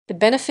The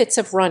benefits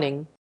of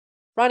running.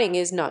 Running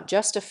is not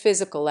just a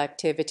physical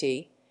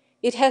activity.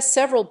 It has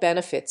several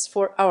benefits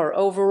for our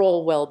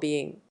overall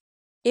well-being.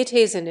 It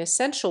is an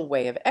essential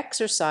way of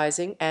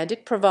exercising and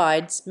it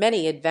provides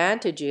many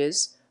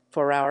advantages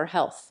for our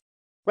health.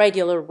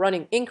 Regular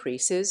running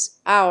increases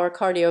our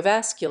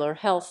cardiovascular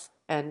health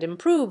and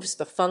improves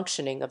the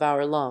functioning of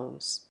our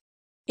lungs.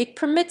 It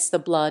permits the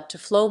blood to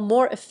flow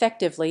more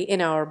effectively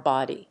in our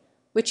body,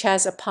 which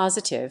has a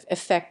positive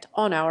effect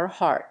on our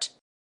heart.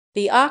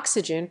 The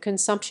oxygen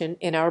consumption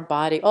in our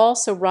body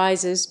also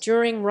rises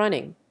during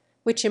running,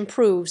 which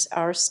improves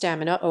our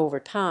stamina over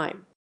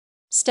time.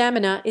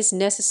 Stamina is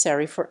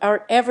necessary for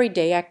our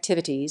everyday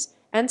activities,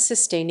 and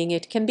sustaining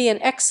it can be an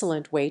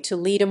excellent way to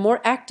lead a more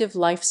active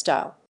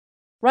lifestyle.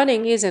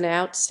 Running is an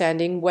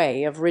outstanding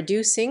way of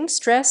reducing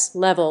stress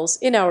levels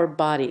in our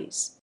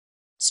bodies.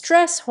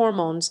 Stress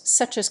hormones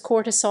such as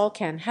cortisol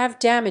can have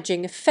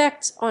damaging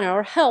effects on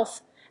our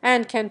health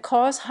and can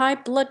cause high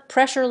blood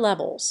pressure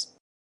levels.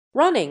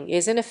 Running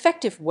is an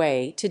effective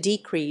way to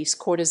decrease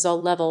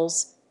cortisol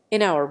levels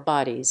in our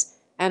bodies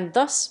and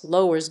thus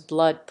lowers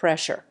blood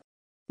pressure.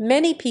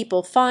 Many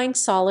people find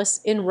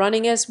solace in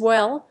running as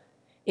well.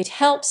 It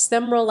helps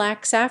them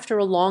relax after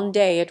a long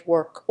day at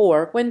work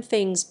or when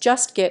things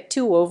just get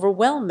too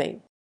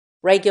overwhelming.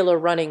 Regular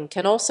running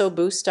can also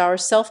boost our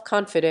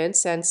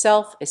self-confidence and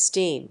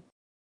self-esteem.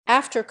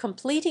 After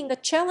completing a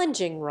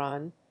challenging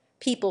run,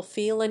 people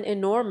feel an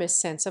enormous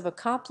sense of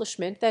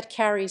accomplishment that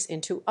carries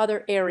into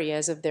other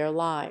areas of their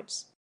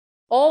lives.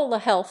 All the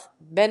health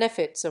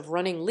benefits of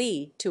running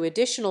lead to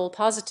additional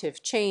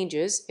positive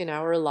changes in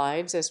our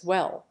lives as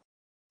well.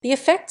 The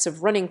effects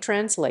of running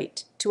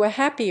translate to a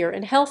happier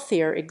and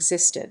healthier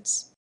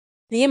existence.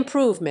 The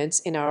improvements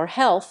in our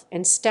health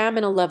and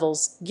stamina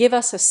levels give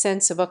us a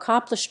sense of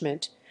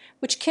accomplishment,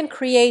 which can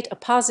create a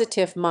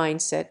positive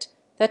mindset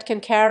that can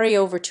carry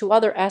over to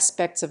other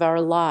aspects of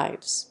our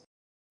lives.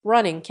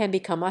 Running can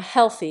become a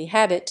healthy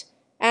habit,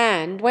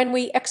 and when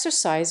we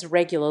exercise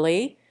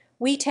regularly,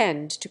 we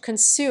tend to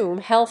consume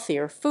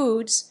healthier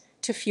foods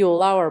to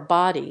fuel our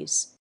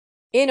bodies.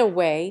 In a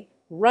way,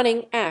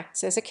 running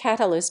acts as a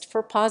catalyst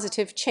for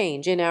positive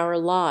change in our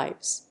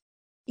lives.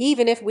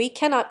 Even if we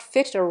cannot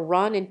fit a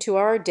run into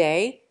our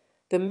day,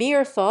 the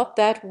mere thought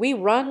that we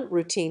run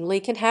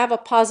routinely can have a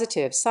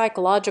positive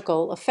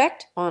psychological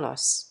effect on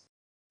us.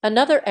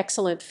 Another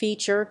excellent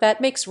feature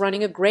that makes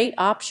running a great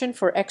option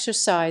for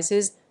exercise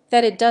is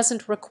that it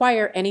doesn't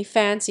require any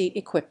fancy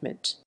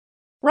equipment.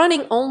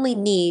 Running only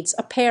needs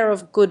a pair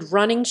of good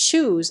running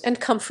shoes and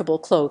comfortable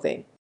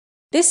clothing.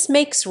 This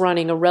makes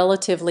running a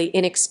relatively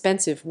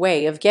inexpensive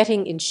way of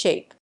getting in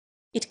shape.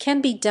 It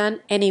can be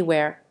done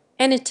anywhere,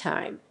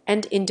 anytime,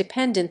 and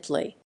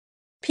independently.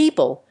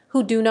 People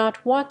who do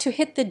not want to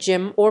hit the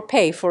gym or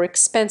pay for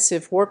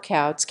expensive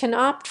workouts can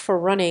opt for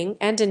running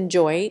and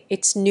enjoy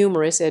its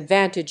numerous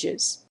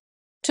advantages.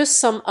 To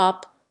sum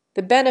up,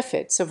 the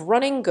benefits of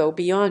running go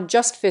beyond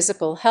just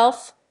physical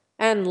health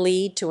and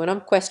lead to an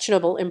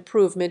unquestionable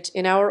improvement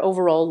in our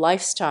overall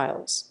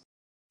lifestyles.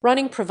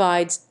 Running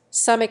provides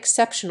some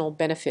exceptional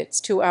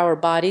benefits to our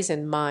bodies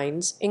and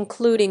minds,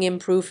 including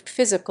improved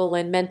physical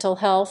and mental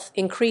health,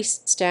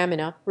 increased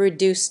stamina,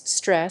 reduced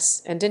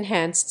stress, and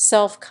enhanced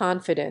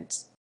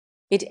self-confidence.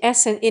 It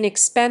is an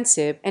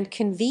inexpensive and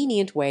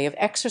convenient way of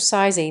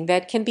exercising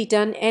that can be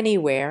done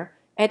anywhere,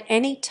 at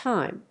any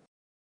time.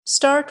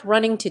 Start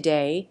running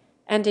today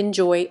and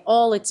enjoy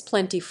all its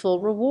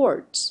plentiful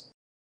rewards.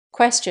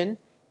 Question: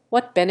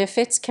 what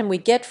benefits can we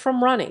get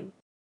from running?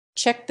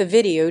 Check the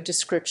video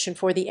description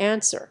for the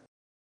answer.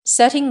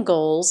 Setting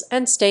goals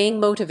and staying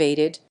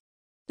motivated.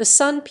 The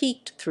sun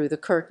peeked through the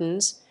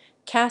curtains,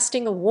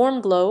 casting a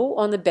warm glow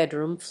on the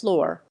bedroom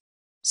floor.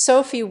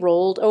 Sophie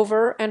rolled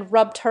over and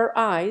rubbed her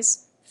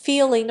eyes,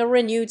 feeling a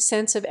renewed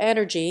sense of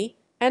energy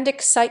and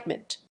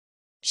excitement.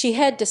 She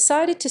had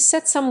decided to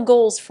set some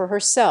goals for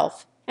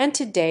herself, and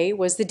today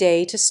was the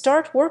day to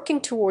start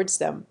working towards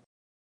them.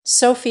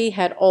 Sophie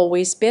had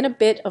always been a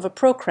bit of a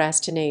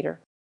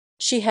procrastinator.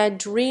 She had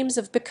dreams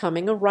of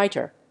becoming a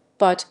writer,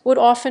 but would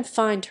often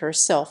find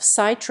herself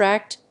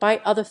sidetracked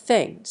by other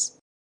things.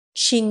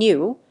 She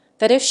knew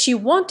that if she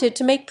wanted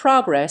to make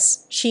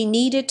progress, she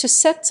needed to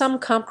set some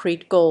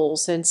concrete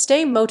goals and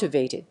stay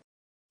motivated.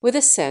 With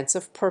a sense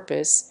of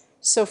purpose,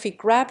 Sophie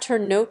grabbed her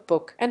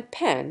notebook and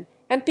pen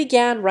and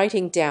began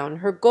writing down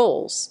her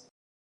goals.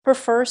 Her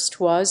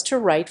first was to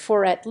write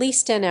for at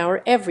least an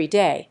hour every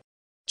day.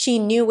 She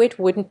knew it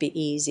wouldn't be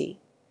easy,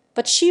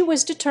 but she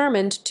was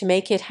determined to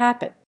make it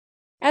happen.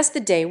 As the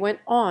day went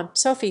on,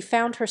 Sophie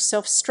found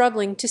herself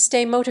struggling to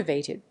stay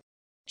motivated.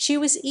 She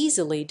was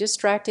easily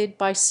distracted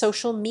by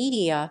social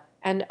media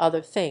and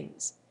other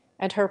things,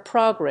 and her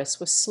progress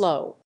was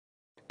slow.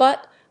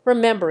 But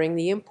remembering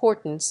the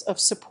importance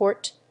of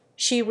support,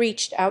 she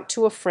reached out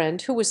to a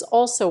friend who was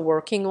also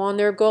working on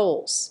their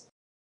goals.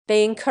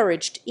 They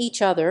encouraged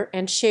each other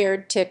and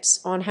shared tips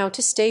on how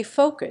to stay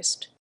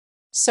focused.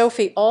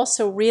 Sophie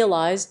also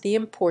realized the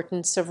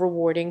importance of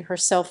rewarding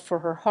herself for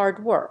her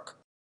hard work.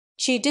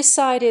 She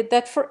decided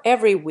that for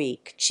every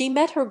week she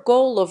met her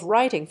goal of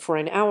writing for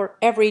an hour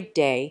every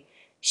day,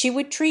 she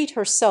would treat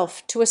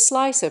herself to a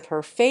slice of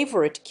her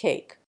favorite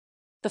cake.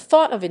 The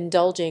thought of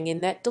indulging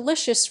in that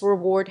delicious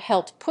reward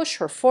helped push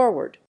her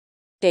forward.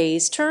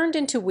 Days turned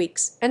into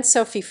weeks, and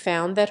Sophie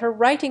found that her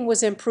writing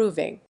was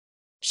improving.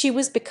 She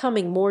was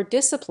becoming more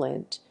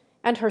disciplined,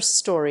 and her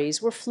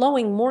stories were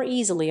flowing more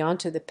easily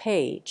onto the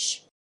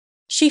page.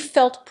 She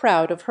felt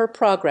proud of her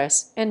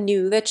progress and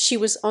knew that she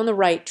was on the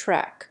right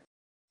track.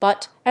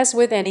 But, as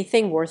with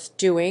anything worth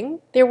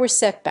doing, there were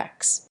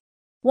setbacks.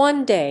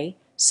 One day,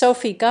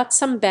 Sophie got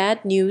some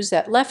bad news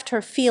that left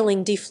her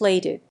feeling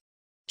deflated.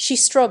 She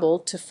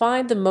struggled to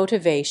find the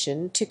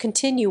motivation to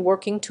continue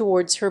working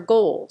towards her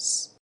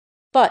goals.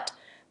 But,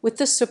 with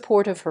the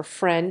support of her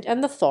friend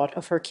and the thought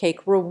of her cake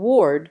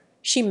reward,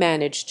 she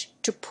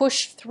managed to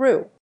push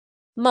through.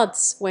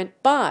 Months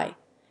went by,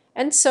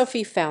 and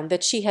Sophie found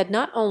that she had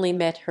not only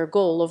met her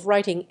goal of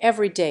writing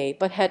every day,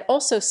 but had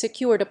also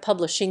secured a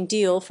publishing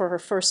deal for her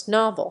first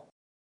novel.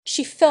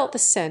 She felt the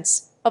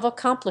sense of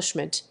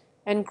accomplishment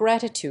and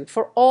gratitude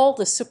for all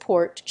the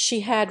support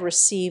she had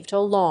received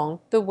along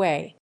the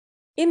way.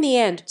 In the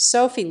end,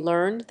 Sophie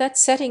learned that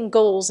setting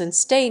goals and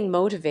staying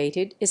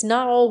motivated is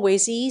not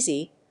always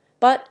easy,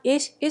 but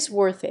it is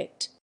worth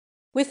it.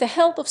 With the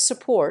help of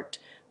support,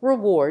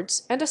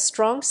 rewards, and a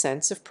strong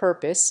sense of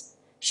purpose,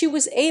 she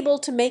was able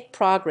to make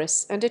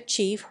progress and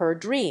achieve her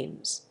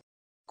dreams.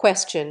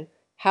 Question: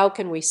 how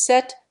can we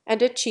set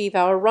and achieve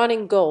our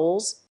running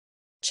goals?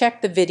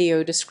 Check the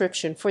video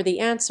description for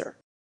the answer.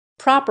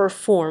 Proper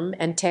form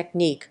and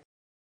technique.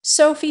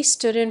 Sophie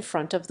stood in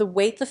front of the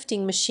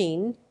weightlifting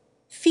machine,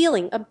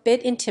 feeling a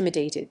bit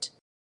intimidated.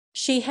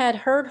 She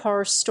had heard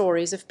horror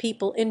stories of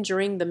people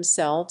injuring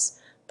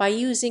themselves by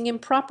using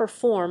improper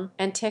form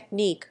and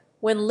technique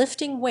when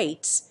lifting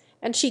weights,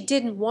 and she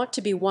didn't want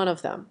to be one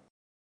of them.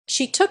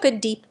 She took a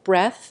deep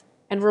breath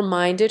and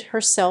reminded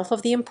herself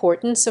of the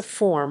importance of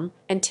form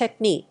and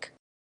technique.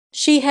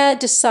 She had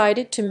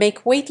decided to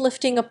make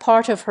weightlifting a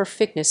part of her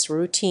fitness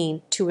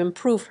routine to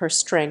improve her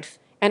strength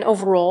and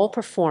overall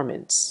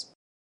performance.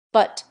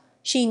 But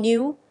she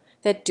knew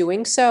that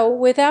doing so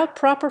without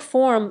proper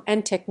form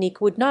and technique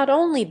would not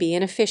only be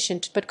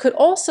inefficient but could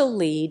also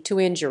lead to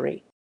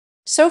injury.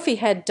 Sophie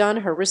had done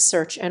her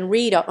research and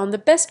read on the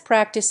best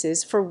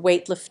practices for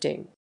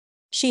weightlifting.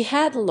 She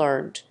had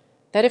learned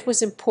that it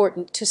was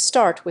important to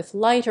start with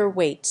lighter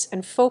weights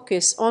and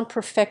focus on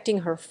perfecting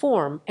her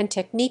form and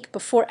technique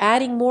before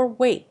adding more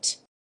weight.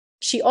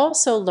 She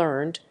also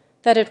learned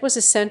that it was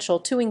essential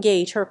to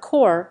engage her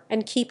core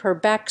and keep her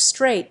back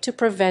straight to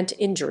prevent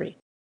injury.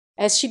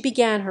 As she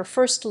began her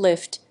first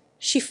lift,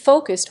 she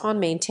focused on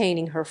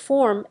maintaining her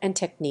form and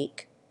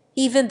technique,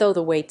 even though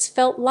the weights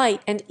felt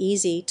light and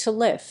easy to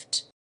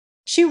lift.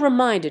 She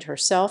reminded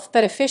herself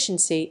that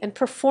efficiency and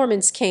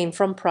performance came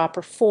from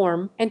proper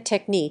form and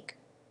technique,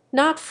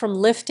 not from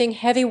lifting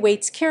heavy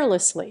weights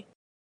carelessly.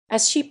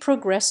 As she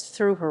progressed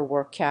through her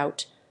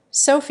workout,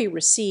 Sophie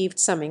received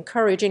some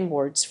encouraging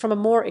words from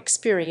a more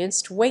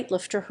experienced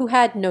weightlifter who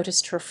had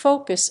noticed her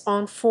focus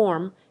on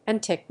form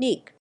and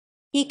technique.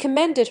 He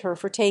commended her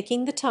for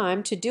taking the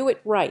time to do it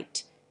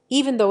right,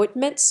 even though it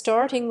meant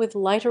starting with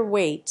lighter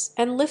weights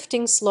and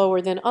lifting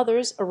slower than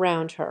others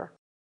around her.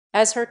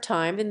 As her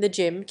time in the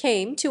gym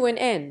came to an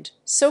end,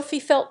 Sophie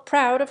felt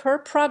proud of her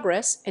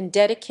progress and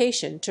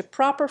dedication to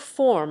proper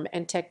form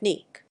and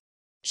technique.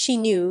 She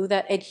knew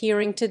that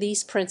adhering to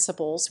these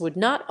principles would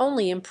not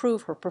only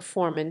improve her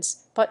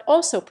performance, but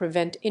also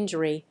prevent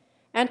injury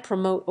and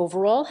promote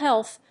overall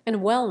health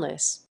and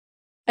wellness.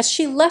 As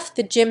she left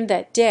the gym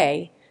that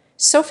day,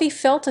 Sophie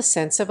felt a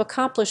sense of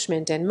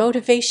accomplishment and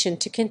motivation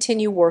to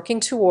continue working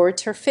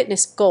towards her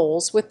fitness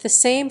goals with the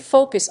same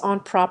focus on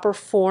proper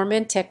form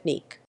and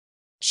technique.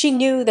 She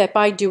knew that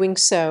by doing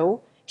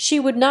so, she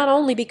would not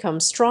only become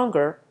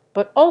stronger,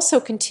 but also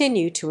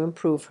continue to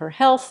improve her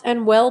health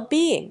and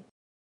well-being.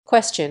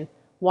 Question: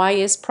 why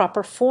is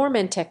proper form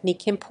and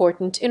technique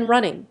important in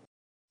running?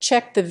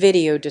 Check the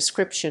video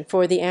description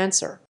for the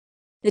answer.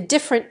 The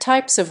different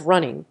types of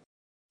running.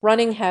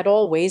 Running had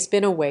always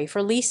been a way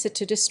for Lisa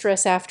to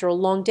distress after a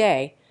long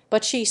day,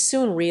 but she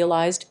soon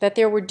realized that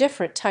there were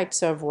different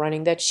types of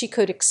running that she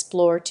could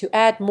explore to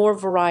add more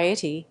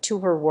variety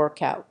to her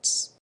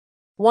workouts.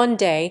 One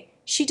day,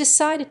 she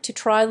decided to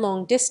try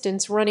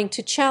long-distance running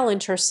to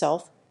challenge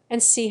herself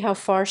and see how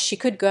far she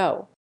could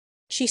go.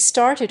 She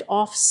started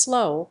off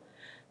slow,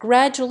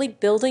 gradually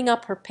building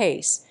up her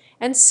pace,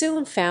 and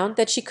soon found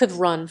that she could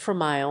run for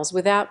miles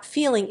without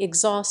feeling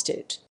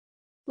exhausted.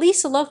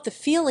 Lisa loved the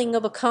feeling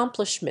of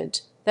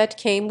accomplishment that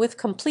came with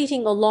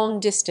completing a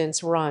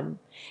long-distance run,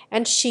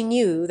 and she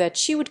knew that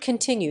she would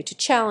continue to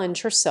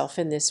challenge herself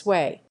in this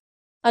way.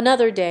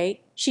 Another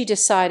day, she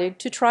decided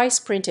to try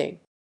sprinting.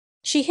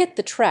 She hit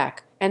the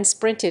track and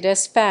sprinted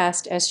as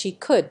fast as she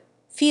could,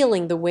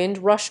 feeling the wind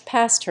rush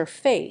past her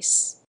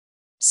face.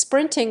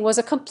 Sprinting was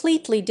a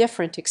completely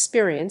different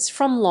experience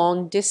from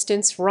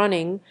long-distance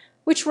running,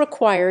 which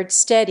required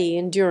steady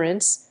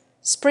endurance.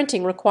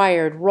 Sprinting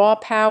required raw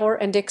power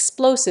and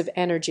explosive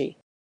energy.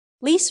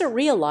 Lisa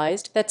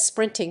realized that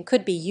sprinting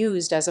could be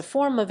used as a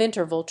form of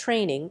interval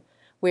training,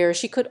 where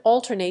she could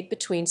alternate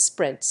between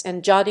sprints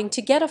and jogging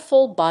to get a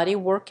full body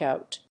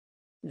workout.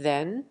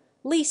 Then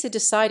Lisa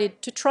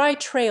decided to try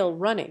trail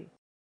running.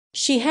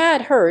 She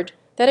had heard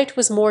that it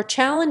was more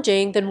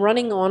challenging than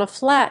running on a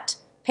flat,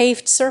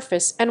 paved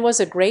surface and was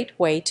a great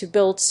way to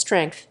build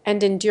strength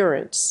and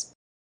endurance.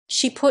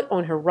 She put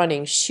on her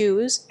running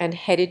shoes and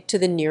headed to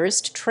the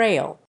nearest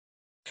trail.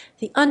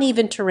 The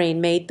uneven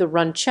terrain made the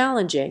run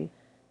challenging,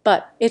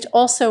 but it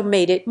also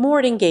made it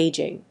more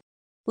engaging.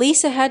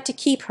 Lisa had to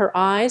keep her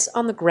eyes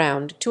on the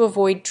ground to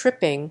avoid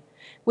tripping,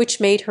 which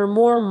made her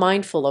more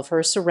mindful of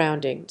her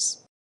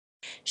surroundings.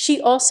 She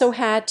also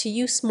had to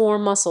use more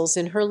muscles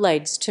in her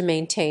legs to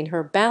maintain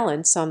her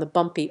balance on the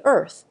bumpy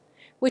earth,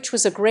 which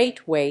was a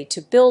great way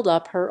to build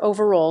up her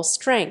overall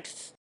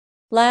strength.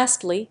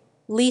 Lastly,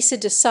 Lisa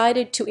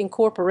decided to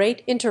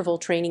incorporate interval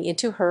training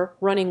into her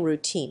running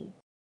routine.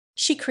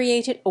 She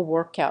created a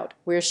workout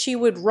where she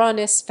would run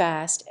as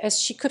fast as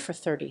she could for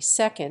 30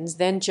 seconds,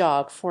 then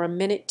jog for a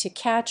minute to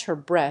catch her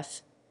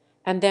breath,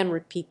 and then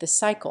repeat the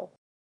cycle.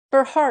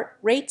 Her heart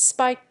rate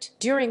spiked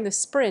during the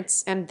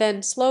sprints and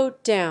then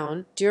slowed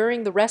down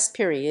during the rest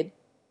period,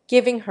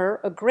 giving her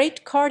a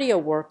great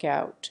cardio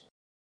workout.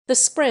 The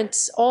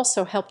sprints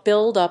also helped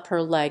build up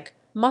her leg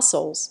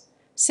muscles,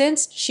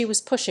 since she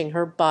was pushing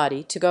her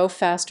body to go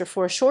faster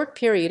for a short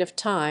period of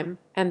time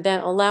and then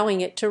allowing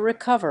it to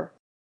recover.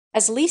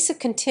 As Lisa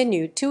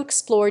continued to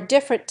explore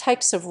different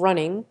types of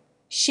running,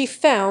 she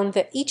found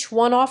that each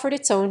one offered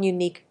its own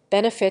unique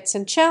benefits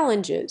and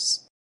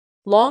challenges.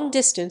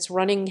 Long-distance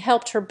running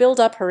helped her build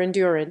up her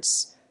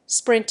endurance,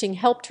 sprinting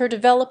helped her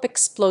develop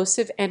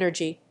explosive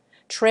energy,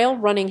 trail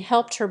running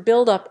helped her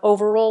build up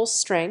overall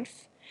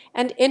strength,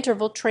 and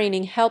interval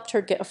training helped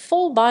her get a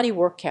full body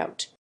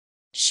workout.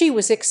 She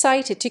was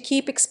excited to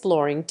keep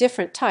exploring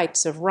different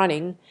types of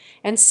running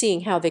and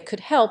seeing how they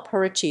could help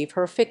her achieve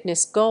her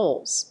fitness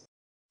goals.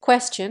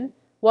 Question: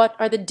 what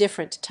are the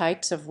different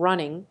types of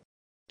running?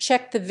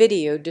 Check the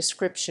video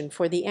description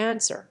for the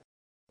answer.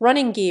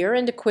 Running gear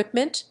and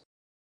equipment.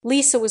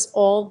 Lisa was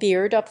all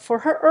geared up for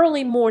her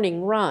early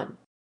morning run.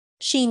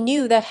 She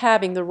knew that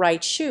having the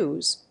right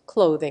shoes,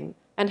 clothing,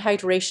 and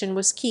hydration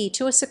was key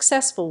to a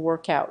successful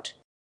workout.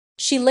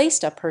 She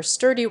laced up her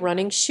sturdy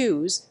running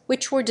shoes,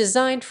 which were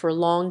designed for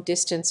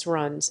long-distance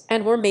runs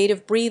and were made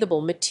of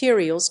breathable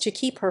materials to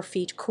keep her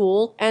feet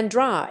cool and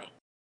dry.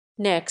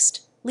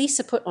 Next,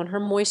 Lisa put on her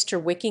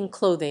moisture-wicking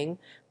clothing,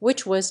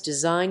 which was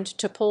designed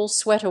to pull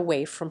sweat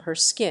away from her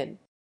skin.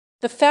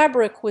 The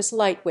fabric was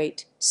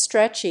lightweight,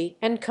 stretchy,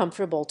 and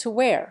comfortable to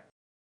wear.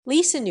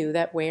 Lisa knew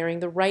that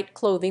wearing the right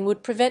clothing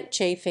would prevent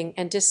chafing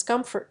and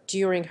discomfort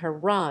during her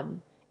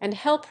run and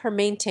help her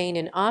maintain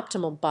an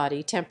optimal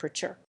body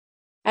temperature.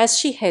 As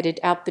she headed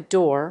out the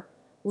door,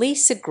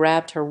 Lisa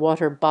grabbed her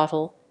water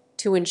bottle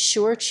to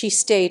ensure she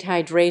stayed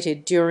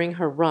hydrated during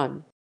her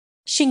run.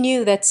 She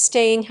knew that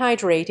staying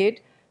hydrated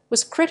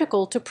was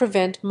critical to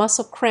prevent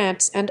muscle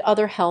cramps and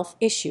other health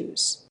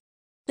issues.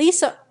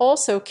 Lisa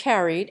also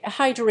carried a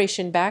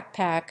hydration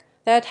backpack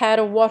that had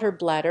a water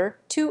bladder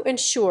to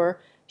ensure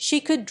she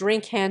could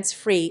drink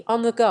hands-free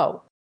on the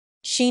go.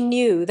 She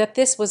knew that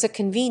this was a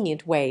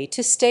convenient way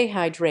to stay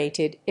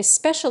hydrated,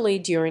 especially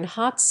during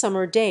hot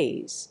summer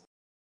days.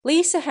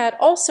 Lisa had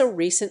also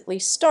recently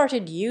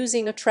started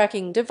using a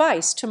tracking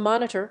device to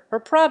monitor her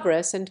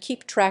progress and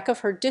keep track of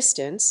her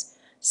distance,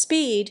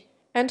 speed,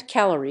 and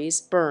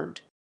calories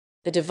burned.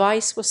 The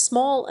device was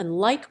small and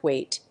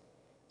lightweight,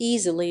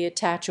 easily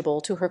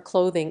attachable to her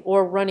clothing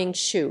or running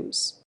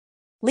shoes.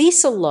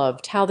 Lisa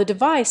loved how the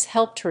device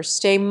helped her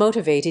stay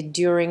motivated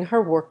during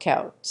her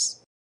workouts.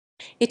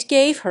 It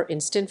gave her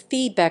instant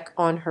feedback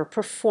on her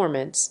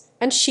performance,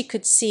 and she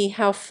could see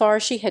how far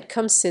she had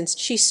come since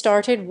she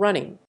started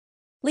running.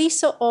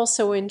 Lisa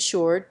also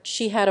ensured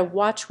she had a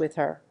watch with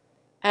her,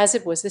 as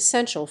it was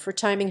essential for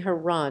timing her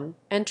run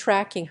and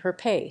tracking her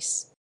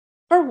pace.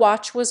 Her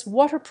watch was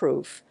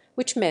waterproof,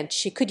 which meant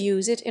she could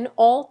use it in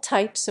all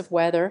types of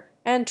weather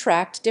and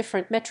tracked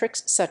different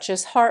metrics such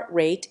as heart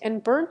rate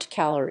and burnt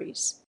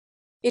calories.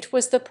 It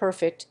was the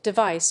perfect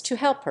device to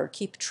help her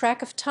keep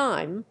track of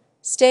time,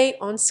 stay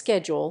on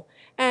schedule,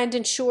 and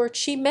ensure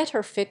she met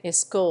her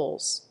fitness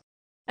goals.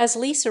 As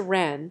Lisa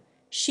ran,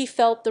 she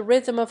felt the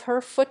rhythm of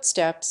her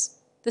footsteps,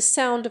 the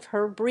sound of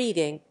her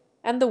breathing,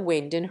 and the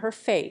wind in her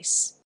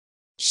face.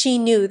 She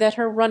knew that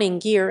her running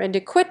gear and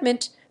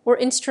equipment were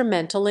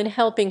instrumental in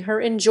helping her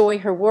enjoy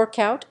her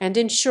workout and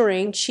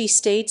ensuring she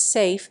stayed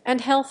safe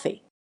and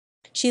healthy.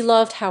 She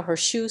loved how her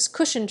shoes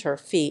cushioned her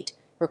feet,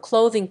 her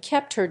clothing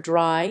kept her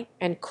dry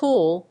and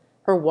cool,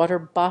 her water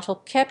bottle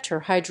kept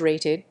her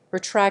hydrated, her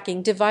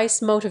tracking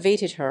device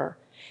motivated her,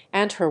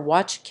 and her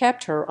watch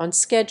kept her on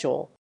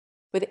schedule.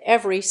 With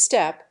every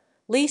step,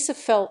 Lisa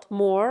felt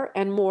more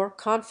and more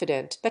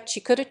confident that she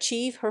could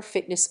achieve her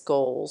fitness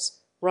goals,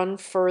 run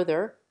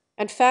further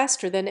and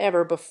faster than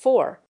ever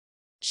before.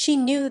 She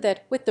knew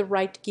that with the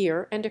right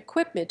gear and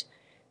equipment,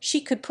 she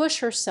could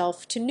push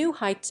herself to new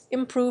heights,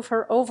 improve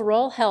her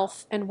overall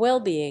health and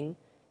well-being,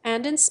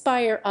 and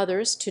inspire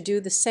others to do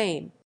the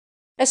same.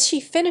 As she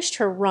finished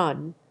her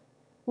run,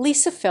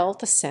 Lisa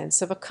felt a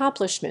sense of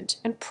accomplishment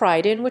and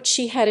pride in what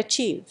she had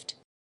achieved.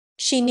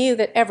 She knew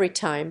that every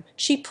time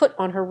she put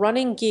on her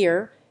running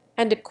gear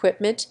and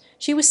equipment,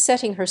 she was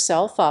setting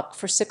herself up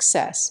for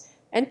success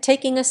and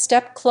taking a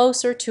step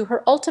closer to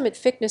her ultimate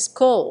fitness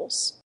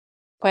goals.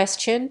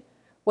 Question: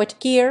 what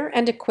gear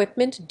and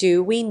equipment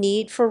do we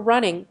need for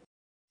running?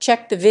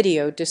 Check the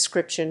video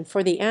description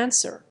for the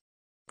answer.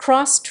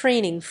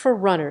 Cross-training for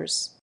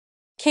runners.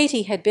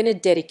 Katie had been a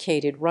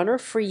dedicated runner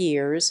for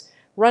years,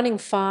 running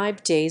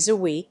 5 days a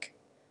week,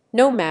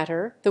 no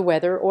matter the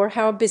weather or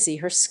how busy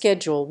her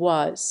schedule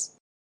was.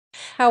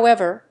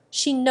 However,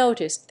 she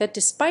noticed that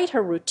despite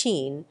her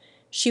routine,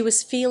 she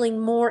was feeling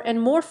more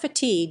and more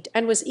fatigued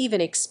and was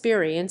even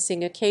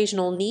experiencing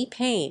occasional knee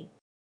pain.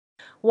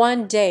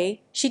 One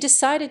day, she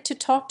decided to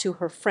talk to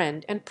her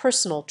friend and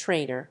personal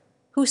trainer,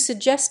 who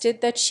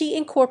suggested that she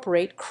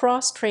incorporate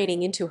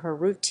cross-training into her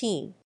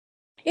routine.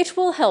 It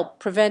will help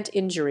prevent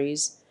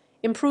injuries,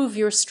 improve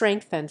your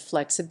strength and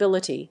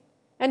flexibility,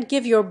 and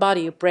give your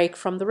body a break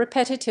from the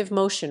repetitive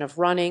motion of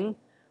running,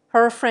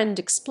 her friend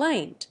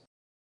explained.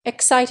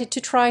 Excited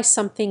to try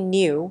something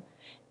new,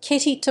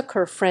 Katie took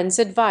her friend's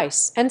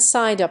advice and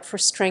signed up for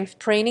strength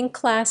training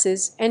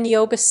classes and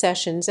yoga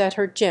sessions at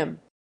her gym.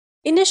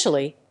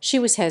 Initially, she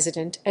was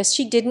hesitant as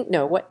she didn't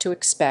know what to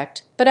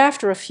expect, but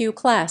after a few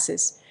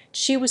classes,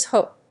 she was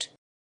hooked.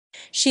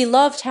 She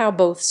loved how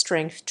both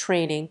strength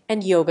training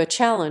and yoga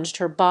challenged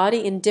her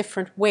body in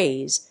different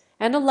ways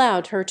and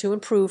allowed her to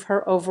improve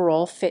her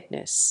overall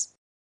fitness.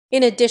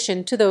 In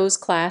addition to those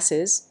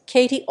classes,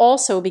 Katie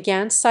also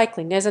began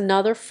cycling as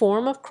another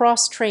form of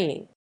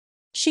cross-training.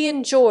 She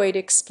enjoyed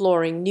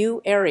exploring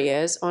new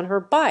areas on her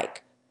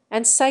bike,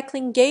 and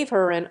cycling gave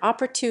her an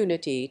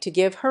opportunity to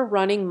give her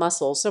running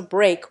muscles a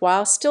break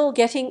while still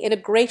getting in a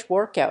great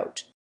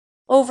workout.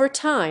 Over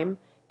time,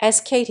 as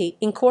Katie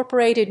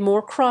incorporated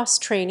more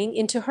cross-training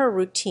into her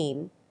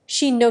routine,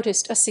 she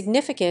noticed a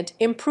significant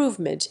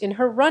improvement in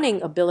her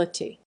running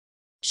ability.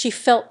 She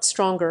felt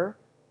stronger,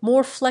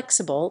 more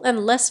flexible,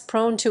 and less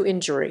prone to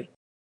injury.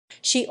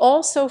 She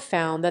also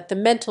found that the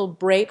mental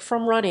break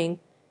from running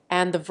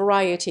and the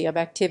variety of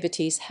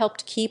activities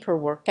helped keep her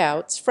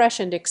workouts fresh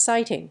and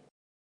exciting.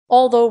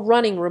 Although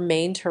running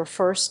remained her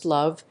first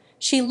love,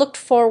 she looked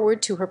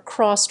forward to her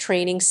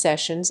cross-training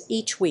sessions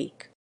each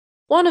week.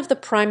 One of the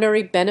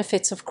primary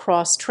benefits of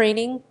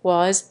cross-training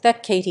was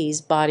that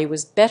Katie's body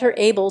was better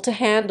able to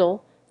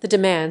handle the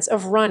demands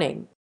of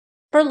running.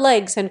 Her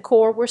legs and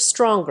core were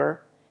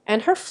stronger,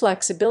 and her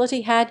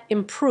flexibility had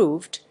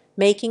improved,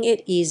 making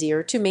it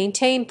easier to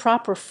maintain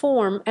proper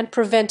form and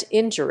prevent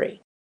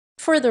injury.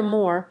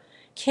 Furthermore,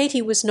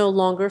 Katie was no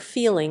longer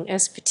feeling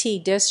as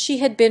fatigued as she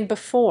had been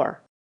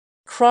before.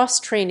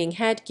 Cross-training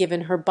had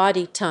given her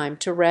body time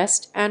to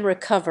rest and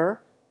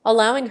recover,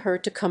 allowing her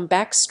to come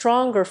back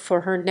stronger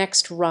for her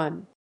next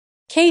run.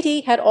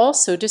 Katie had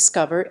also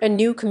discovered a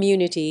new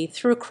community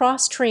through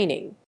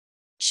cross-training.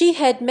 She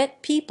had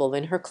met people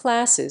in her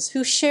classes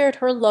who shared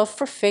her love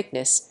for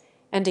fitness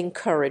and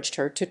encouraged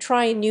her to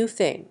try new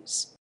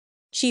things.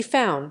 She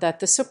found that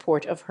the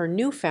support of her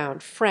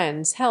newfound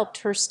friends helped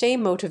her stay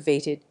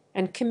motivated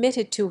and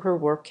committed to her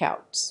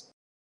workouts.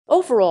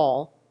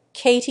 Overall,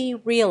 Katie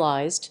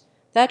realized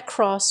that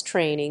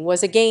cross-training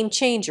was a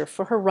game-changer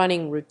for her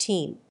running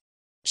routine.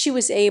 She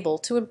was able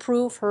to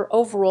improve her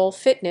overall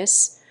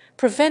fitness,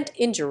 prevent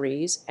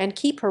injuries, and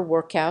keep her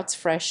workouts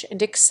fresh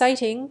and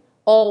exciting,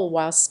 all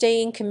while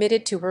staying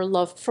committed to her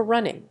love for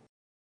running.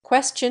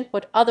 Question: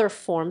 what other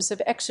forms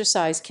of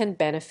exercise can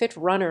benefit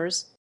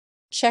runners?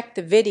 Check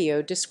the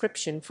video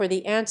description for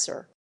the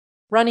answer.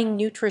 Running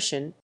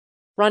nutrition.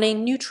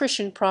 Running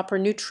nutrition. Proper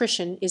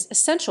nutrition is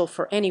essential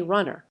for any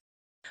runner.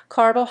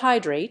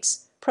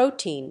 Carbohydrates,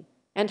 protein,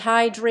 and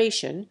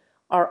hydration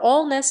are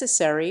all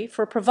necessary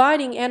for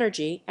providing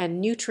energy and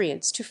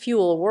nutrients to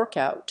fuel a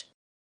workout.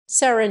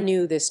 Sarah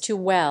knew this too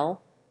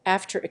well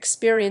after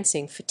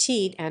experiencing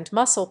fatigue and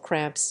muscle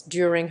cramps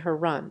during her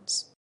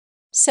runs.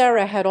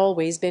 Sarah had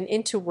always been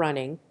into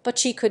running, but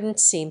she couldn't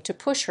seem to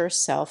push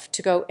herself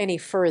to go any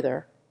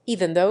further,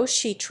 even though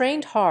she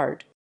trained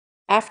hard.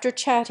 After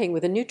chatting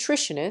with a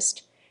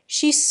nutritionist,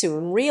 she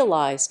soon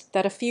realized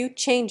that a few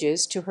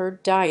changes to her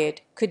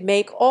diet could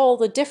make all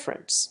the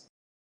difference.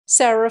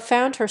 Sarah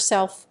found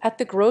herself at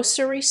the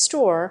grocery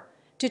store,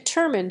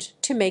 determined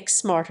to make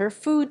smarter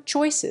food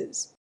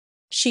choices.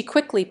 She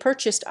quickly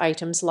purchased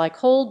items like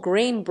whole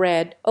grain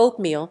bread,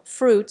 oatmeal,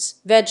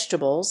 fruits,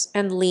 vegetables,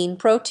 and lean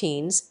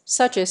proteins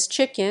such as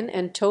chicken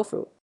and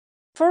tofu.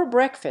 For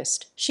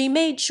breakfast, she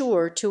made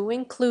sure to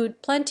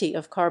include plenty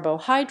of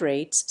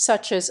carbohydrates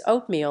such as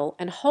oatmeal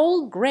and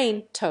whole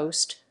grain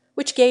toast,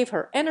 which gave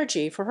her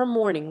energy for her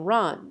morning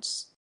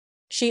runs.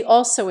 She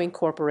also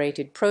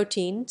incorporated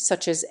protein,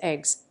 such as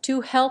eggs,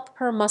 to help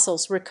her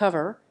muscles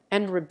recover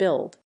and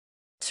rebuild.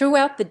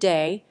 Throughout the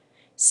day,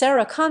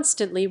 Sarah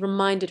constantly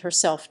reminded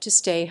herself to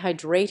stay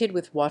hydrated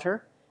with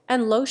water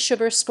and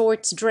low-sugar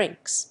sports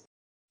drinks.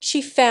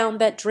 She found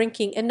that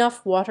drinking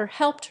enough water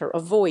helped her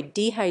avoid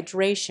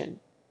dehydration,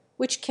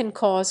 which can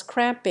cause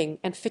cramping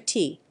and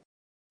fatigue.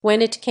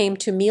 When it came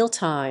to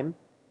mealtime,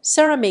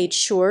 Sarah made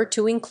sure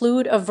to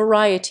include a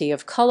variety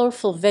of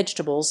colorful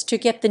vegetables to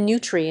get the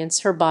nutrients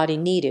her body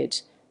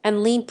needed,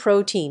 and lean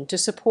protein to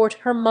support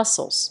her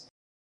muscles.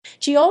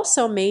 She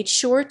also made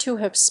sure to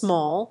have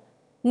small,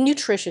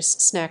 nutritious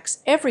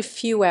snacks every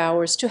few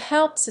hours to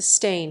help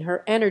sustain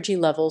her energy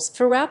levels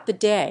throughout the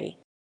day.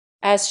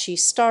 As she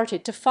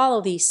started to follow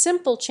these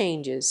simple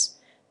changes,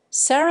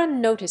 Sarah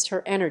noticed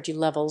her energy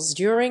levels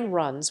during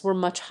runs were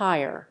much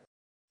higher.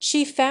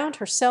 She found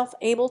herself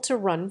able to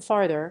run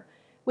farther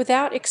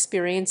without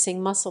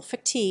experiencing muscle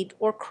fatigue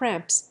or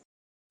cramps.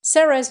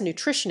 Sarah's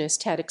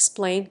nutritionist had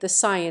explained the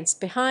science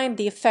behind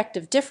the effect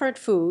of different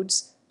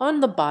foods on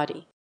the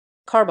body.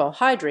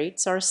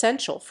 Carbohydrates are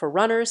essential for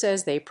runners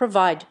as they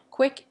provide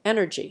quick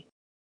energy.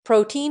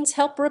 Proteins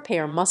help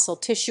repair muscle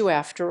tissue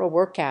after a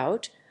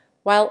workout,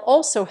 while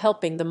also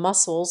helping the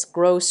muscles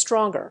grow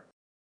stronger.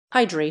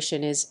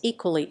 Hydration is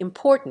equally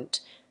important,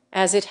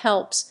 as it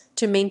helps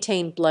to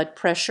maintain blood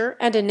pressure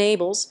and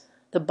enables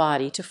the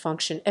body to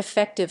function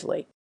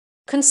effectively.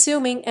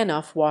 Consuming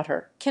enough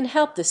water can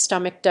help the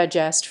stomach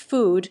digest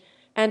food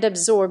and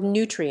absorb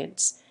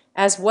nutrients,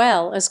 as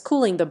well as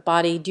cooling the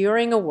body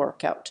during a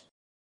workout.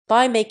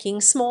 By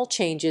making small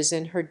changes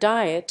in her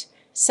diet,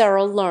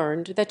 Sarah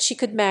learned that she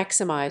could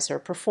maximize her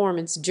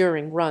performance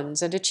during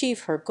runs and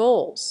achieve her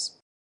goals.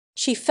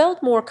 She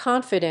felt more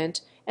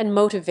confident and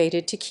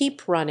motivated to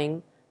keep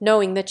running,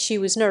 knowing that she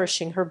was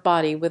nourishing her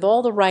body with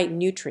all the right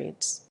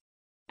nutrients.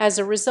 As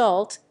a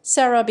result,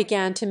 Sarah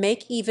began to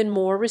make even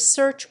more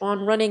research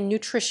on running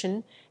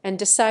nutrition and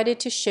decided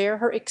to share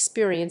her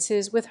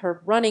experiences with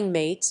her running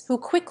mates, who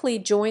quickly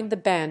joined the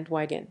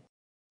bandwagon.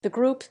 The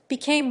group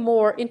became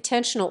more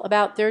intentional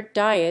about their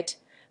diet,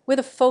 with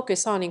a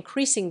focus on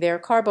increasing their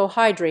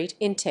carbohydrate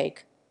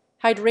intake,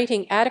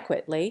 hydrating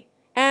adequately,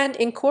 and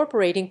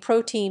incorporating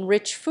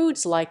protein-rich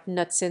foods like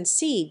nuts and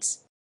seeds.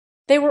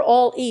 They were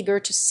all eager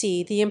to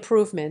see the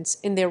improvements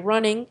in their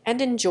running and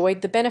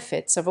enjoyed the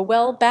benefits of a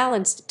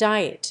well-balanced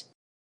diet.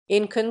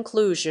 In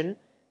conclusion,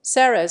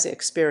 Sarah's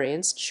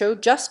experience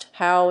showed just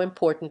how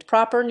important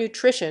proper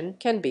nutrition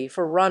can be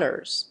for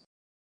runners.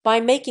 By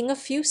making a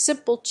few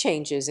simple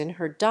changes in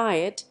her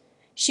diet,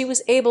 she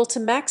was able to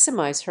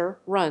maximize her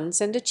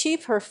runs and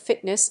achieve her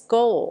fitness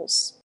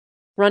goals.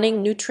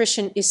 Running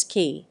nutrition is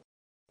key.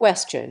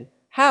 Question: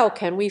 how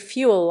can we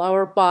fuel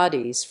our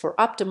bodies for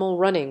optimal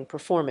running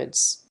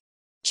performance?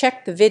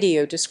 Check the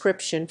video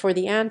description for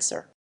the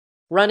answer.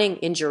 Running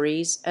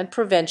injuries and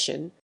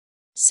prevention.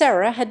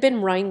 Sarah had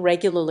been running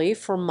regularly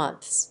for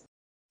months.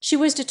 She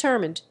was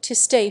determined to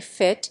stay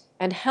fit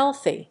and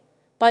healthy,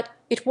 but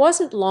it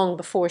wasn't long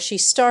before she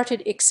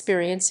started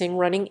experiencing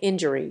running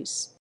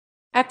injuries.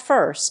 At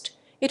first,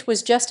 it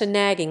was just a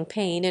nagging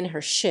pain in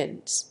her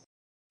shins.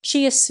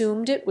 She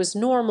assumed it was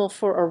normal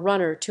for a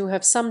runner to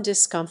have some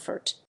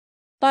discomfort.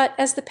 But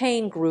as the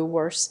pain grew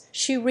worse,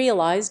 she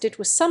realized it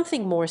was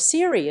something more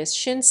serious: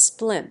 shin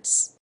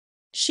splints.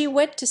 She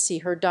went to see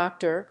her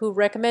doctor, who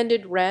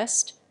recommended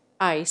rest,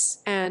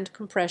 ice, and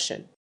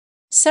compression.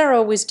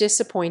 Sarah was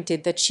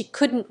disappointed that she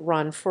couldn't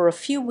run for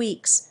a few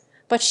weeks,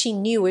 but she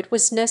knew it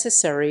was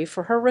necessary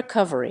for her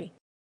recovery.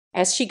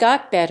 As she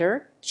got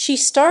better, she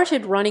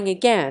started running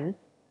again,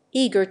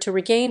 eager to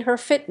regain her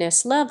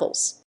fitness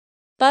levels.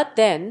 But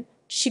then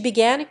she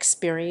began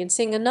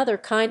experiencing another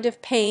kind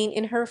of pain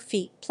in her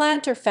feet,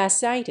 plantar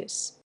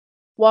fasciitis.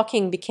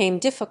 Walking became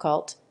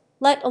difficult,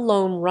 let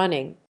alone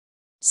running.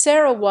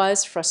 Sarah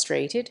was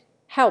frustrated.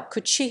 How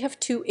could she have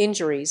two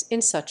injuries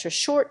in such a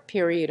short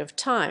period of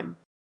time?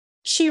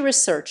 She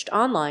researched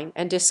online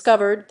and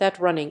discovered that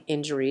running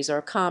injuries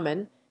are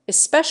common,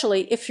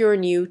 especially if you're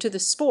new to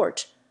the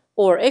sport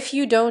or if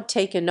you don't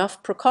take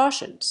enough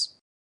precautions.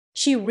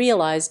 She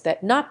realized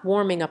that not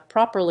warming up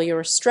properly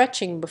or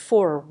stretching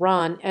before a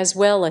run, as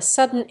well as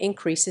sudden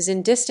increases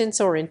in distance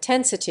or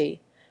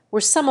intensity, were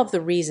some of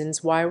the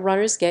reasons why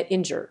runners get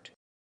injured.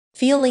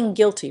 Feeling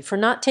guilty for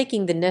not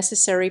taking the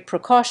necessary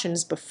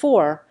precautions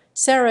before,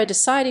 Sarah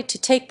decided to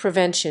take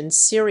prevention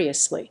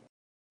seriously.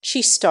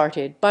 She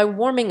started by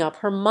warming up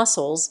her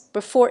muscles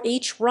before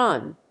each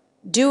run,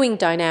 doing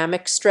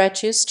dynamic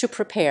stretches to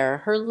prepare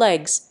her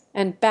legs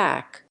and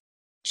back.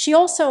 She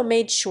also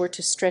made sure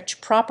to stretch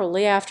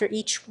properly after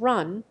each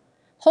run,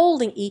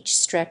 holding each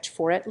stretch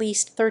for at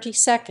least 30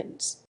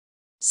 seconds.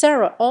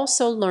 Sarah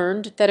also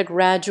learned that a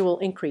gradual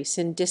increase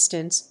in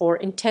distance or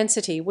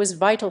intensity was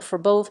vital for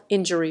both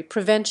injury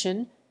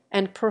prevention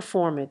and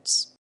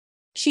performance.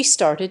 She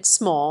started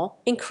small,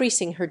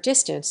 increasing her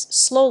distance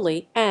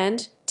slowly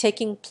and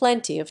taking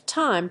plenty of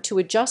time to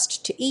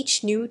adjust to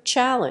each new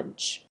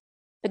challenge.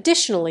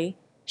 Additionally,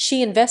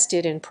 she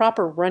invested in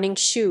proper running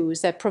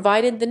shoes that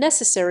provided the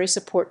necessary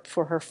support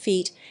for her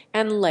feet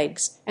and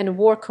legs and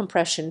wore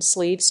compression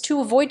sleeves to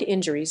avoid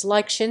injuries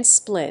like shin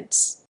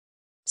splints.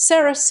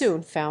 Sarah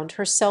soon found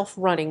herself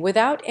running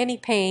without any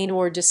pain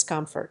or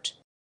discomfort.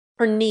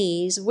 Her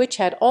knees, which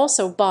had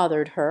also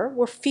bothered her,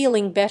 were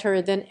feeling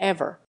better than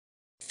ever.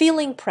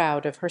 Feeling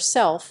proud of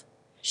herself,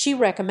 She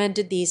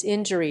recommended these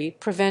injury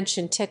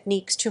prevention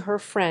techniques to her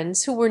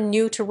friends who were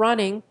new to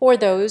running or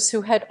those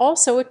who had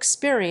also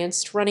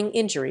experienced running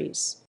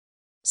injuries.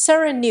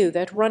 Sarah knew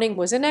that running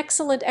was an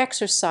excellent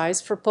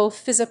exercise for both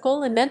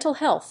physical and mental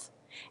health,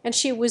 and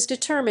she was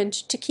determined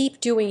to keep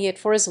doing it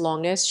for as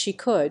long as she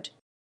could.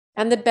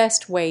 And the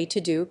best way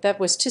to do that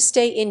was to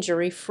stay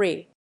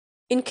injury-free.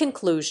 In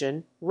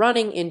conclusion,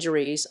 running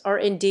injuries are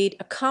indeed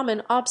a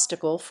common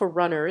obstacle for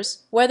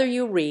runners, whether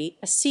you be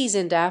a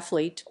seasoned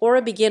athlete or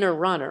a beginner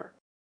runner.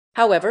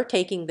 However,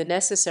 taking the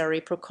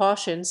necessary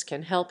precautions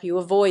can help you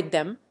avoid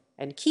them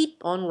and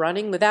keep on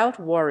running without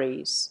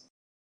worries.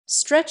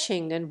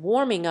 Stretching and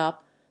warming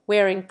up,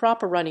 wearing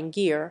proper running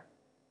gear,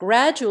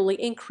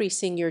 gradually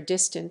increasing your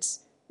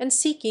distance, and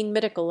seeking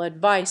medical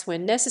advice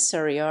when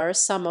necessary are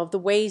some of the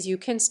ways you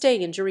can stay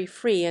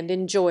injury-free and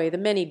enjoy the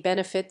many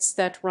benefits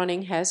that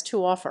running has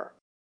to offer.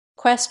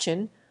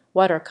 Question: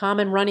 what are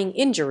common running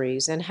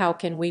injuries and how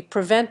can we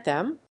prevent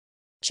them?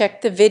 Check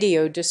the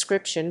video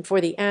description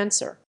for the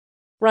answer.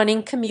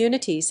 Running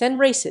communities and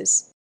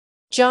races.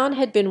 John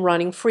had been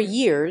running for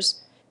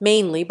years,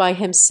 mainly by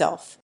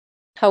himself.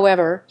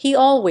 However, he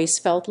always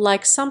felt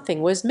like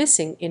something was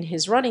missing in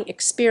his running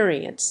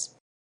experience.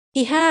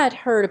 He had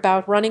heard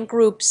about running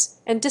groups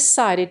and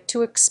decided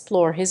to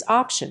explore his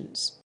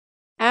options.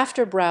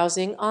 After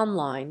browsing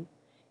online,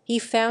 he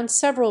found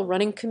several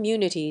running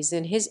communities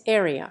in his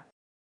area.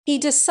 He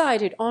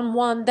decided on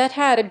one that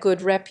had a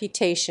good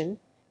reputation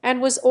and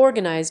was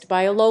organized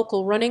by a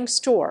local running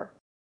store.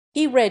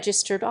 He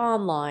registered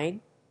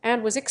online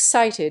and was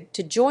excited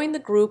to join the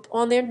group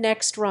on their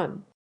next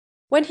run.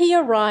 When he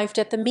arrived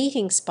at the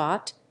meeting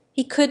spot,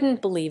 he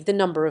couldn't believe the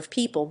number of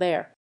people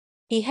there.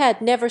 He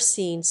had never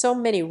seen so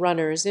many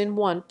runners in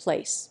one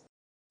place.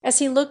 As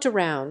he looked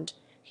around,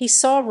 he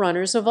saw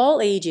runners of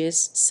all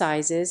ages,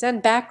 sizes,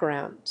 and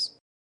backgrounds.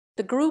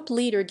 The group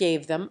leader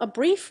gave them a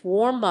brief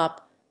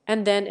warm-up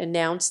and then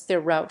announced their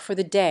route for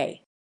the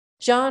day.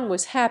 John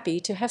was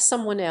happy to have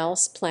someone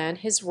else plan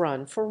his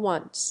run for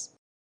once.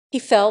 He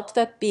felt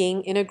that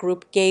being in a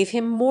group gave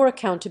him more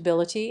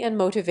accountability and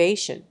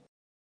motivation.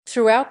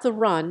 Throughout the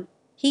run,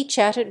 he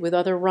chatted with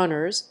other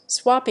runners,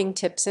 swapping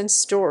tips and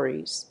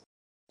stories.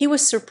 He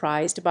was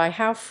surprised by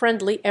how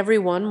friendly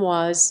everyone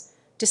was,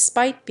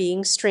 despite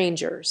being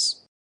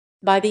strangers.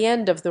 By the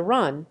end of the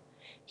run,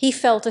 he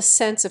felt a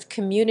sense of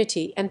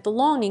community and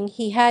belonging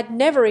he had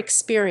never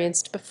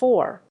experienced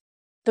before.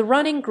 The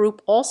running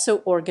group also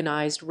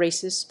organized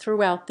races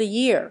throughout the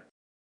year.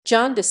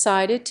 John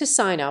decided to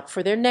sign up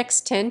for their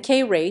next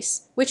 10K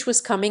race, which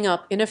was coming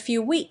up in a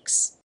few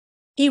weeks.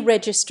 He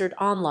registered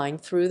online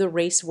through the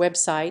race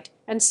website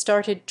and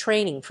started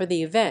training for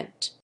the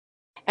event.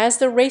 As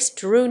the race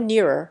drew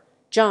nearer,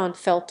 John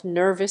felt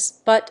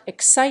nervous but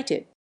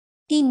excited.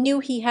 He knew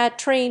he had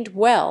trained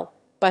well,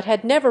 but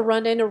had never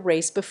run in a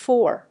race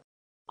before.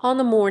 On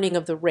the morning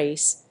of the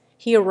race,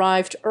 he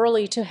arrived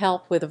early to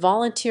help with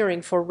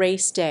volunteering for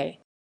race day.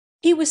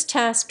 He was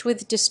tasked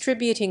with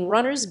distributing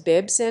runners'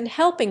 bibs and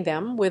helping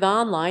them with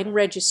online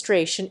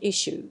registration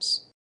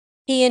issues.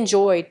 He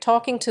enjoyed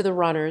talking to the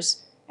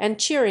runners and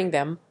cheering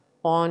them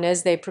on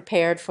as they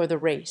prepared for the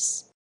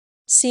race.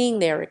 Seeing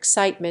their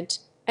excitement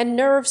and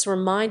nerves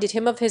reminded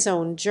him of his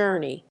own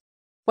journey.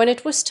 When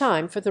it was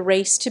time for the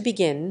race to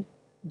begin,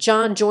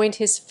 John joined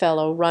his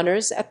fellow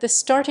runners at the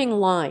starting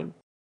line.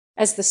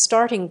 As the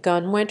starting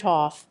gun went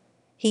off,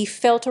 he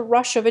felt a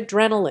rush of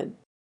adrenaline.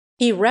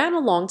 He ran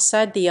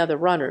alongside the other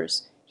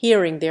runners,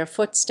 hearing their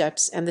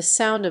footsteps and the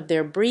sound of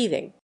their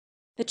breathing.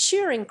 The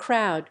cheering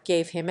crowd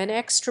gave him an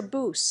extra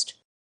boost.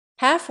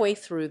 Halfway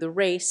through the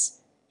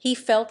race, he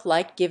felt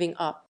like giving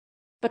up.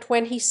 But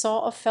when he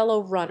saw a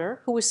fellow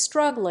runner who was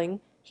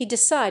struggling, he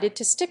decided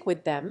to stick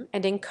with them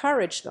and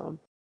encourage them.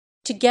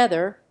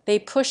 Together, they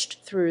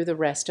pushed through the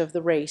rest of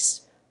the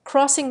race,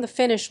 crossing the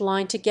finish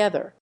line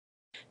together.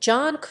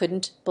 John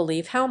couldn't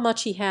believe how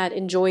much he had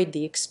enjoyed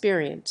the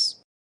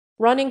experience.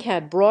 Running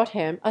had brought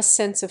him a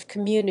sense of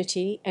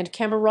community and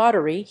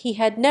camaraderie he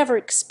had never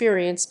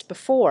experienced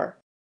before.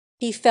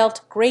 He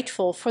felt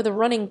grateful for the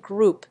running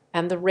group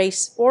and the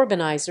race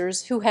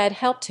organizers who had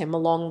helped him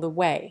along the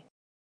way.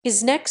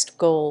 His next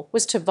goal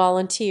was to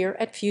volunteer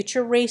at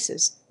future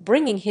races,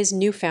 bringing his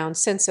newfound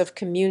sense of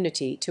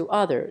community to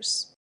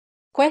others.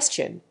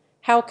 Question: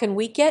 how can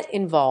we get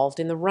involved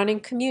in the running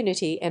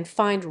community and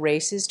find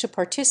races to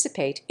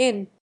participate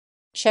in?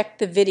 Check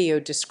the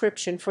video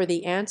description for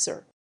the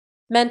answer.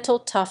 Mental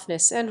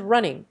toughness and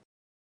running.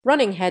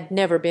 Running had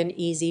never been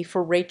easy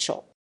for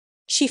Rachel.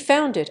 She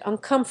found it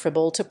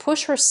uncomfortable to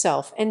push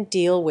herself and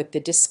deal with the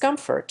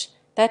discomfort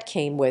that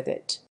came with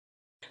it.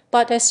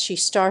 But as she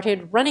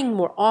started running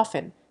more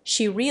often,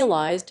 she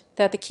realized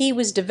that the key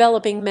was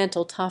developing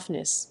mental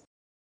toughness.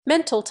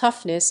 Mental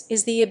toughness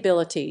is the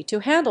ability to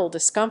handle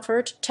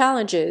discomfort,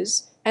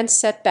 challenges, and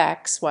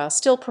setbacks while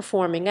still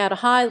performing at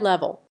a high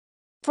level.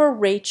 For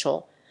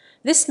Rachel,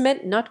 this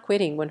meant not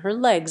quitting when her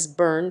legs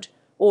burned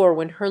or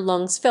when her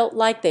lungs felt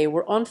like they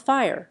were on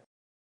fire.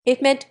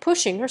 It meant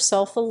pushing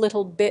herself a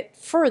little bit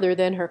further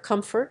than her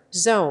comfort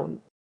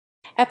zone.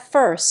 At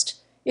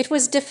first, It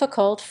was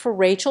difficult for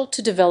Rachel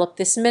to develop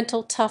this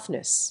mental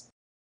toughness.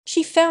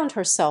 She found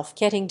herself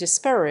getting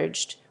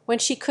discouraged when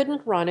she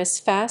couldn't run as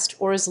fast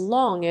or as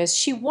long as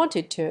she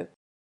wanted to.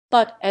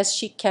 But as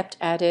she kept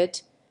at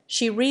it,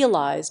 she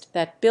realized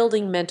that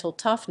building mental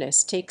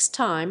toughness takes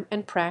time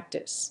and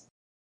practice.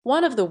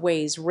 One of the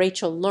ways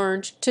Rachel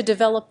learned to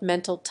develop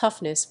mental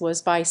toughness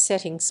was by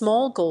setting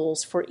small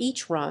goals for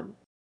each run.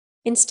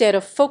 Instead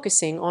of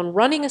focusing on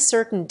running a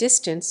certain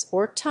distance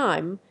or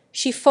time,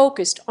 she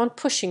focused on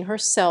pushing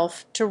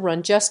herself to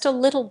run just a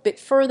little bit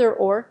further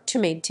or to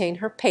maintain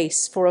her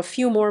pace for a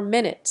few more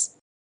minutes.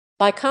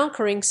 By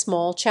conquering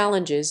small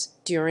challenges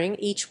during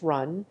each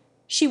run,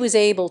 she was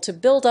able to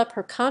build up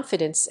her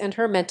confidence and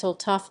her mental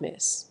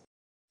toughness.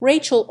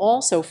 Rachel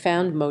also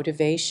found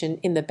motivation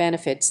in the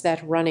benefits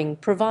that running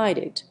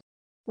provided.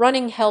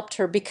 Running helped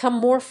her become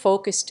more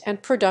focused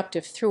and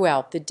productive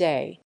throughout the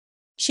day.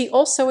 She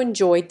also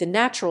enjoyed the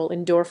natural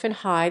endorphin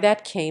high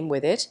that came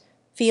with it,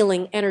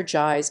 feeling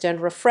energized and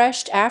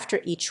refreshed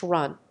after each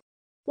run.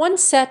 One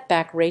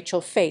setback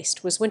Rachel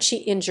faced was when she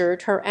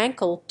injured her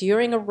ankle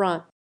during a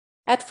run.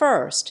 At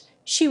first,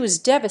 she was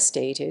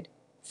devastated,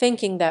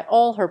 thinking that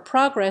all her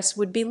progress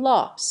would be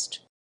lost.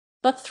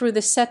 But through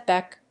the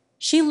setback,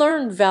 she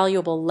learned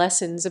valuable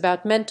lessons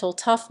about mental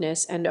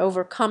toughness and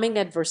overcoming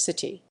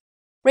adversity.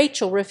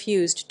 Rachel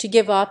refused to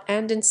give up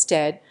and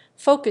instead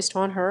focused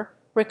on her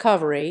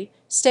recovery,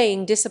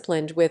 staying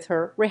disciplined with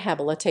her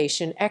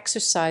rehabilitation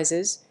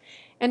exercises,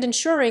 and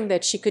ensuring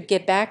that she could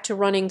get back to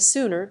running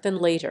sooner than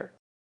later.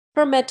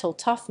 Her mental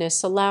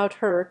toughness allowed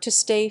her to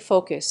stay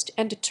focused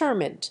and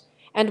determined,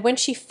 and when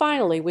she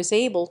finally was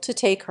able to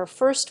take her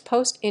first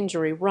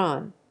post-injury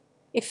run,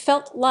 it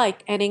felt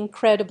like an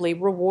incredibly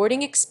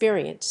rewarding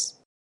experience.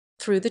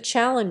 Through the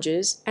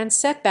challenges and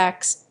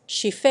setbacks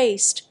she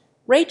faced,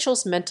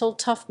 Rachel's mental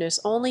toughness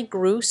only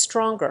grew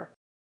stronger.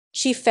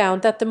 She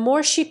found that the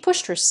more she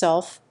pushed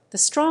herself, the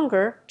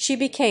stronger she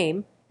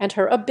became, and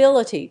her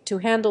ability to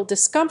handle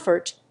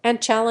discomfort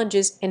and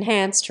challenges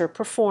enhanced her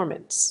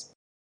performance.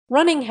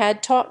 Running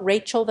had taught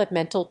Rachel that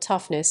mental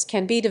toughness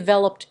can be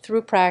developed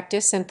through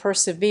practice and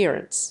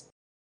perseverance.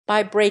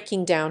 By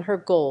breaking down her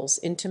goals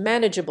into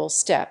manageable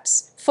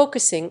steps,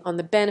 focusing on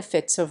the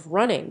benefits of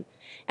running,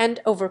 and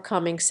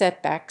overcoming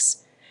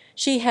setbacks,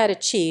 she had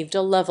achieved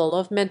a level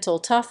of mental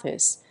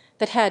toughness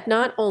that had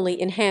not only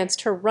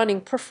enhanced her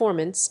running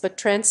performance but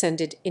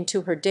transcended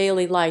into her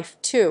daily life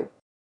too.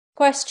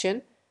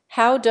 Question: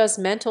 how does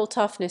mental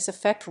toughness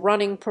affect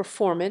running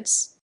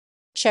performance?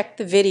 Check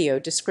the video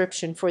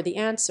description for the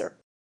answer.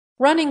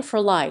 Running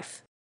for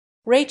life.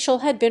 Rachel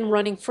had been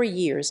running for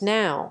years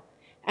now,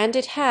 and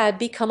it had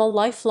become a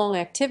lifelong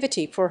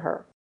activity for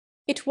her.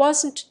 It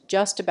wasn't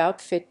just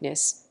about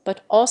fitness,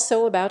 but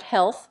also about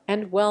health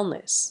and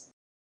wellness.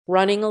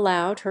 Running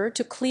allowed her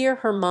to clear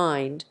her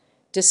mind,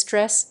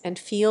 distress, and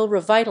feel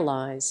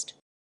revitalized.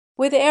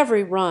 With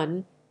every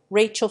run,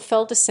 Rachel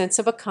felt a sense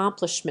of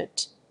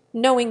accomplishment,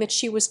 knowing that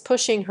she was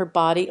pushing her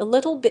body a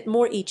little bit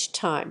more each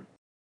time.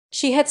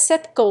 She had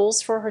set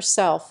goals for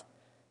herself,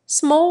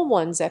 small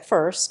ones at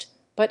first,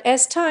 but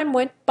as time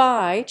went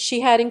by, she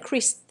had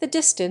increased the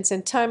distance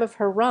and time of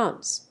her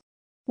runs.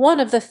 One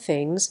of the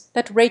things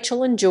that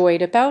Rachel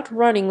enjoyed about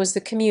running was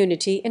the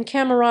community and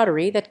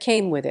camaraderie that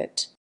came with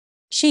it.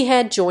 She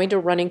had joined a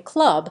running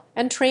club,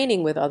 and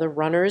training with other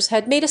runners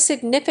had made a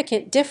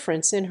significant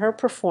difference in her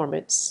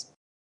performance.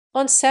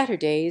 On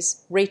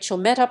Saturdays, Rachel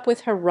met up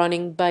with her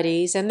running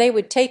buddies, and they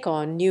would take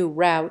on new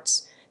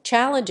routes,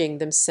 challenging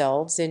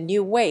themselves in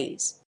new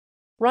ways.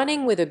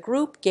 Running with a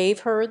group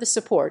gave her the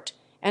support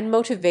and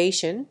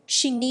motivation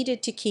she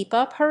needed to keep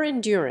up her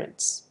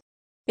endurance.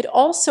 It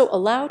also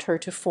allowed her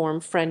to form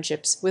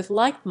friendships with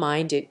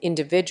like-minded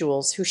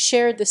individuals who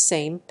shared the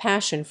same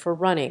passion for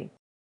running.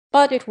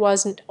 But it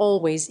wasn't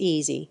always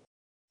easy.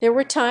 There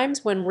were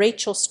times when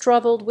Rachel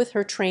struggled with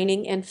her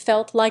training and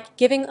felt like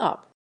giving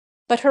up.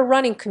 But her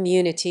running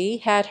community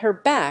had her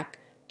back,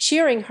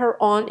 cheering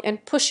her on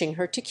and pushing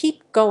her to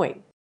keep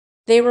going.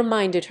 They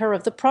reminded her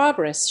of the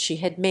progress she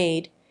had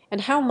made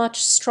and how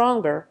much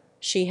stronger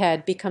she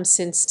had become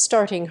since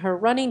starting her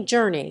running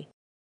journey.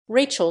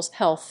 Rachel's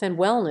health and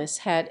wellness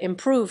had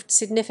improved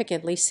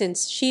significantly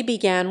since she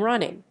began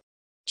running.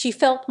 She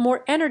felt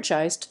more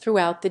energized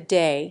throughout the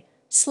day,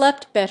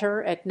 slept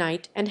better at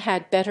night, and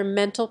had better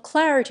mental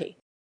clarity.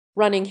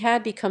 Running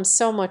had become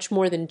so much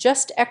more than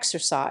just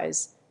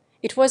exercise.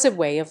 It was a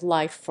way of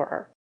life for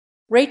her.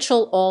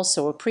 Rachel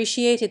also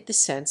appreciated the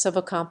sense of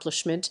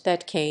accomplishment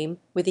that came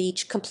with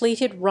each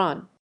completed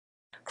run.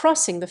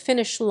 Crossing the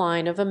finish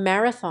line of a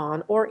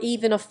marathon or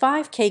even a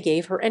 5K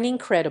gave her an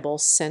incredible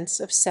sense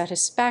of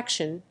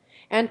satisfaction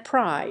and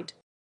pride.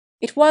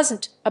 It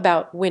wasn't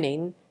about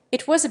winning,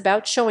 it was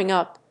about showing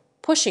up,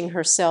 pushing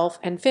herself,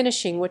 and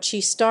finishing what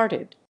she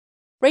started.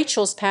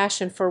 Rachel's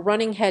passion for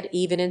running had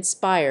even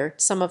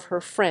inspired some of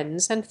her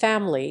friends and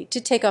family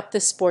to take up the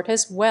sport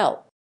as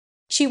well.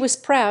 She was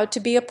proud to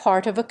be a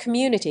part of a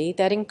community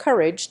that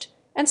encouraged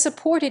and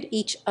supported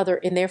each other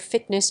in their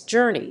fitness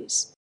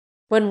journeys.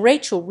 When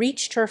Rachel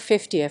reached her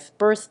 50th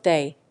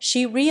birthday,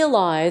 she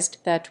realized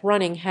that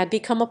running had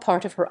become a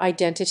part of her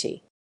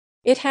identity.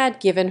 It had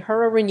given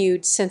her a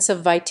renewed sense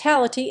of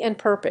vitality and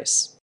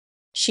purpose.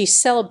 She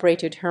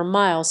celebrated her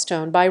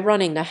milestone by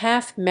running a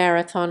half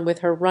marathon with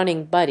her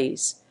running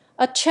buddies,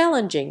 a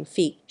challenging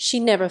feat she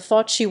never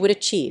thought she would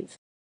achieve.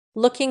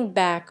 Looking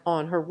back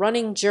on her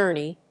running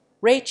journey,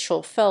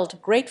 Rachel felt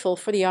grateful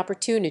for the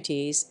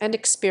opportunities and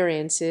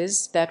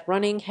experiences that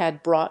running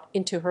had brought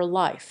into her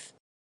life.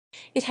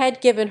 It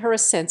had given her a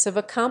sense of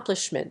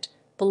accomplishment,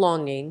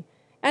 belonging,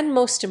 and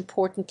most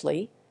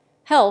importantly,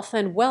 health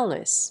and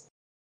wellness.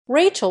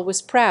 Rachel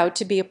was proud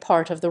to be a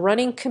part of the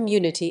running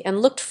community and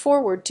looked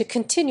forward to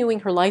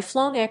continuing her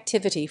lifelong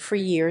activity for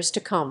years to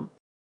come.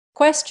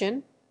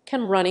 Question: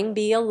 can running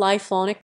be a lifelong